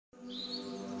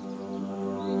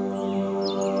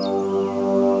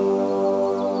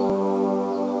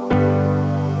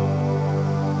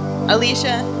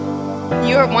Alicia,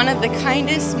 you are one of the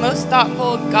kindest, most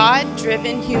thoughtful,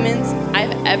 God-driven humans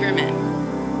I've ever met.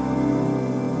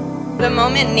 The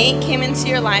moment Nate came into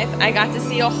your life, I got to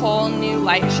see a whole new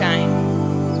light shine.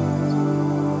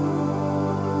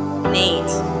 Nate,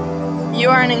 you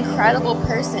are an incredible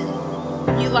person.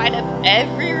 You light up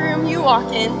every room you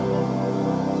walk in,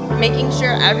 making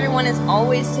sure everyone is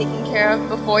always taken care of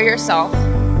before yourself.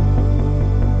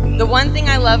 The one thing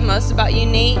I love most about you,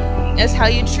 Nate, is how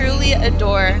you truly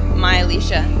adore my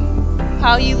Alicia.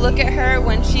 How you look at her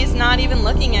when she's not even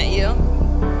looking at you,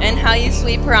 and how you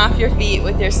sweep her off your feet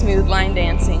with your smooth line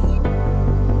dancing.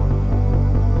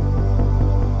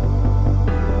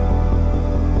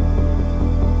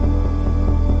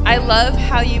 I love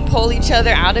how you pull each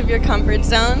other out of your comfort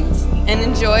zones and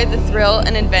enjoy the thrill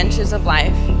and adventures of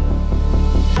life.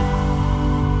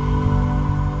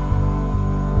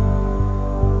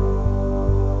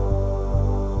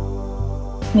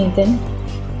 Nathan,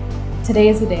 today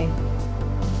is the day.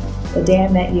 The day I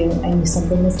met you, I knew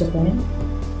something was different.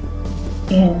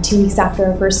 And 2 weeks after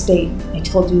our first date, I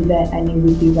told you that I knew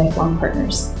we'd be lifelong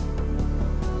partners.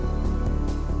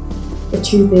 The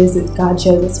truth is that God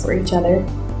chose us for each other.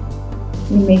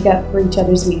 We make up for each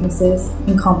other's weaknesses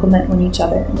and complement one each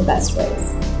other in the best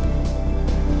ways.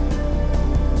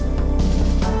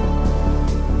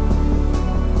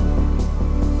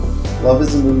 Love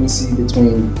is the moving sea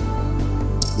between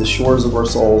the shores of our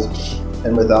souls,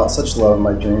 and without such love,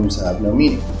 my dreams have no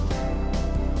meaning.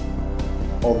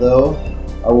 Although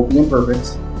I will be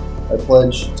imperfect, I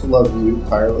pledge to love you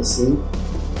tirelessly,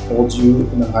 hold you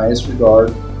in the highest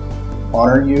regard,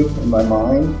 honor you in my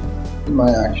mind, in my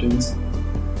actions.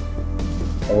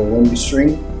 I will lend you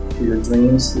strength for your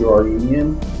dreams through our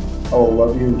union. I will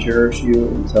love you and cherish you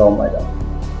until my death.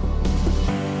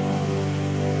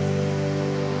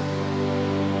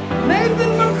 Nathan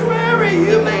McCrary,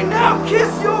 you may now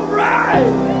kiss your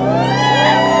bride!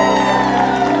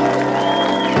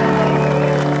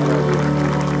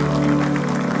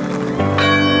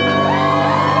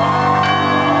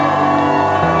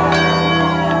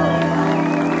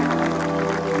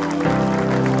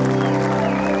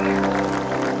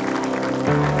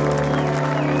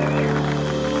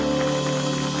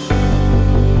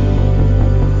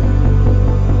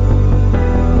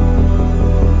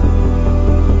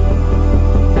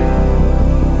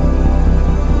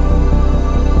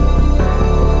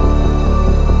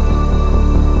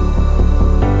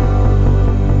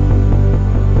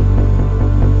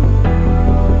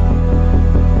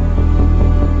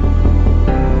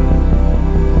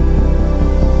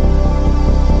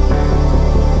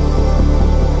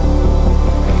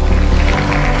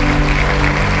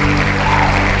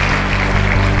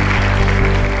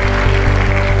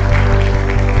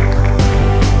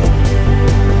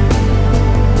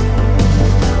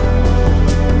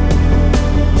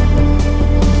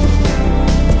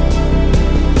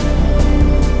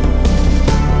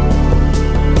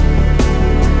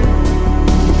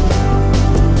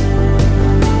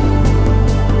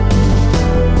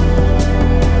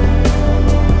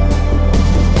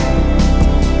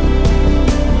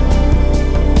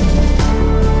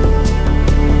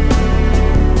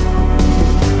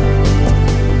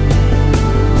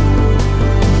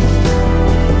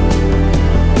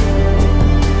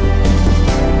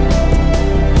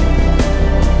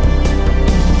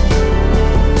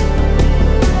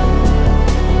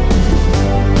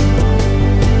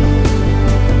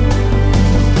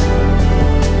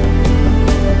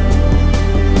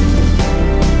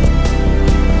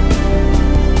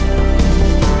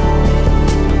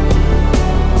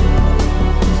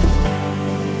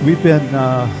 We've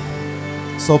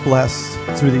been so blessed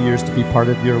through the years to be part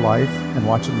of your life and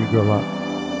watching you grow up.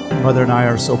 Mother and I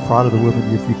are so proud of the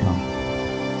woman you've become.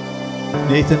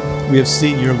 Nathan, we have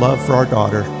seen your love for our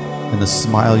daughter and the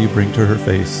smile you bring to her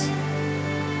face.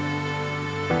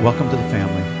 Welcome to the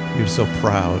family. We are so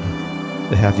proud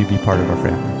to have you be part of our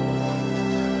family.